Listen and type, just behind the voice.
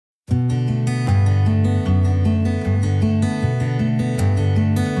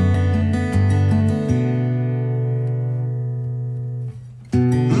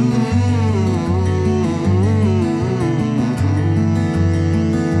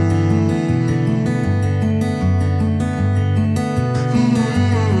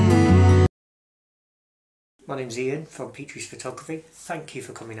My name's Ian from Petrie's Photography. Thank you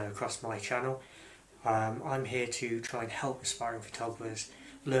for coming across my channel. I'm here to try and help aspiring photographers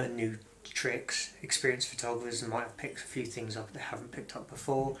learn new tricks. Experienced photographers might have picked a few things up they haven't picked up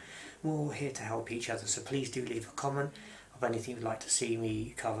before. We're all here to help each other, so please do leave a comment of anything you'd like to see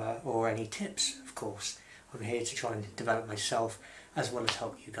me cover or any tips, of course. I'm here to try and develop myself as well as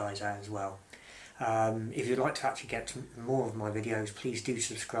help you guys out as well. If you'd like to actually get more of my videos, please do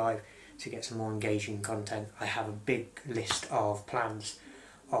subscribe to get some more engaging content. I have a big list of plans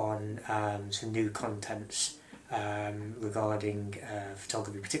on some new contents regarding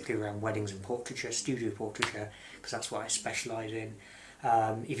photography, particularly around weddings and portraiture, studio portraiture, because that's what I specialise in.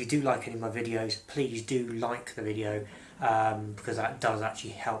 If you do like any of my videos, please do like the video because that does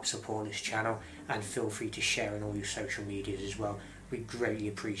actually help support this channel, and feel free to share on all your social medias as well. We'd greatly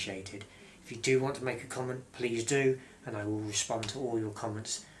appreciate it. If you do want to make a comment, please do, and I will respond to all your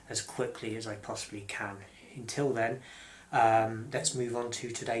comments as quickly as I possibly can. Until then, let's move on to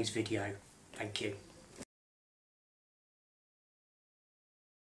today's video. Thank you.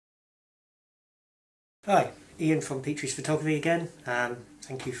 Hi, Ian from Petrie's Photography again.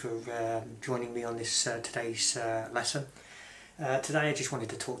 Thank you for joining me on this today's lesson. Today I just wanted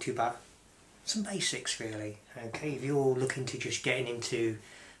to talk to you about some basics really. Okay, if you're looking to just getting into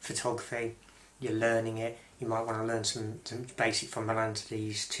photography, you're learning it, you might want to learn some basic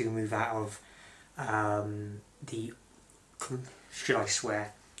fundamentals to move out of the, should I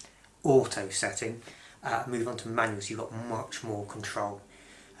swear, auto setting, move on to manual, so you've got much more control.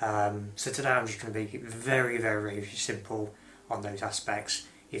 So today I'm just going to be very, very, very simple on those aspects.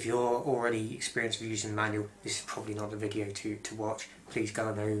 If you're already experienced with using manual, this is probably not the video to watch. Please go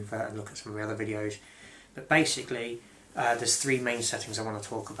on over and look at some of the other videos. But basically, there's three main settings I want to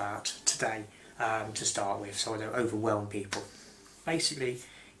talk about today to start with, so I don't overwhelm people. Basically,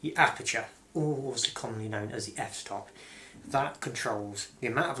 your aperture, or also commonly known as the f-stop, that controls the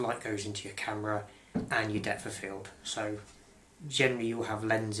amount of light goes into your camera and your depth of field. So generally you'll have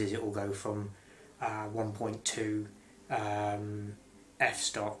lenses, it will go from 1.2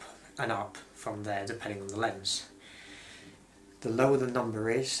 f-stop and up from there, depending on the lens. The lower the number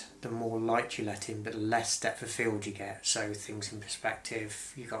is, the more light you let in, but the less depth of field you get. So things in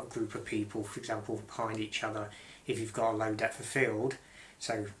perspective, you've got a group of people, for example, behind each other. If you've got a low depth of field,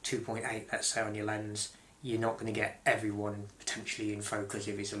 so 2.8 let's say on your lens, you're not going to get everyone potentially in focus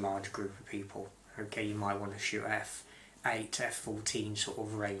if it's a large group of people. Okay, you might want to shoot f8 to f14 sort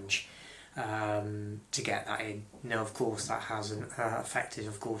of range to get that in. Now of course that has an effect, is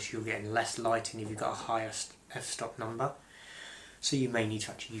of course you're getting less lighting if you've got a higher f-stop number. So you may need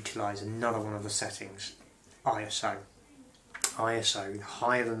to actually utilise another one of the settings, ISO. ISO, the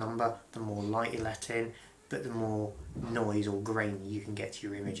higher the number, the more light you let in, but the more noise or grain you can get to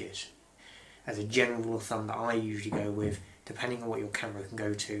your images. As a general rule of thumb that I usually go with, depending on what your camera can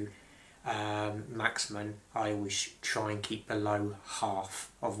go to, maximum, I always try and keep below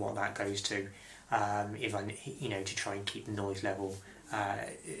half of what that goes to, if I, to try and keep the noise level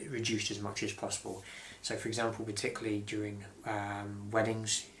reduced as much as possible. So for example, particularly during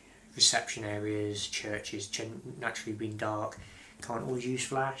weddings, reception areas, churches, naturally being dark, can't always use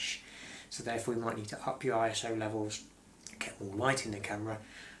flash, so therefore you might need to up your ISO levels, get more light in the camera,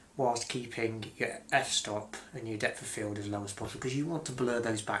 whilst keeping your f-stop and your depth of field as low as possible, because you want to blur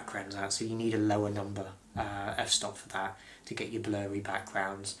those backgrounds out, so you need a lower number f-stop for that to get your blurry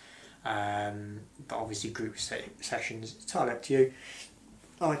backgrounds. But obviously group sessions, it's entirely up to you.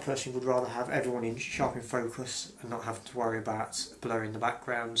 I personally would rather have everyone in sharp in focus and not have to worry about blurring the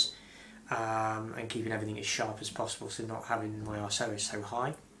backgrounds, and keeping everything as sharp as possible, so not having my ISO is so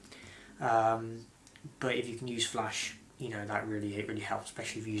high. But if you can use flash, that really helps,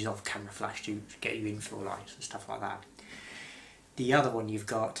 especially if you use off-camera flash to get you infill lights and stuff like that. The other one you've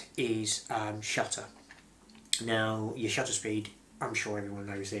got is shutter. Now your shutter speed, I'm sure everyone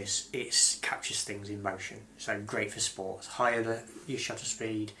knows this, it captures things in motion, so great for sports. Higher your shutter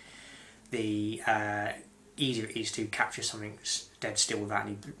speed, the easier it is to capture something dead still without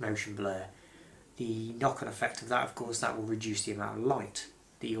any motion blur. The knock-on effect of that, of course, that will reduce the amount of light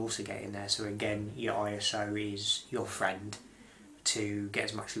that you also get in there, so again your ISO is your friend to get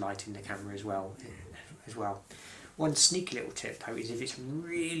as much light in the camera as well. One sneaky little tip though is if it's a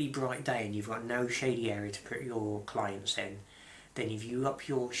really bright day and you've got no shady area to put your clients in, then if you up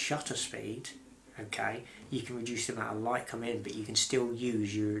your shutter speed, okay, you can reduce the amount of light come in, but you can still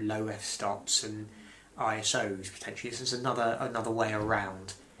use your low f-stops and ISOs potentially. This is another way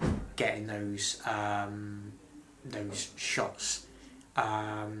around getting those shots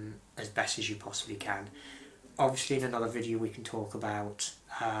as best as you possibly can. Obviously in another video we can talk about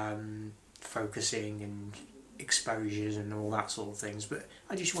focusing and exposures and all that sort of things, but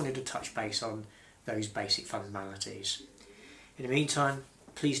I just wanted to touch base on those basic fundamentalities. In the meantime,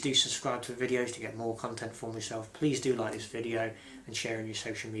 please do subscribe to the videos to get more content for myself. Please do like this video and share in your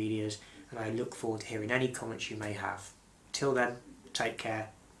social medias, and I look forward to hearing any comments you may have. Till then, take care,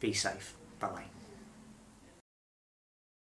 be safe, bye bye.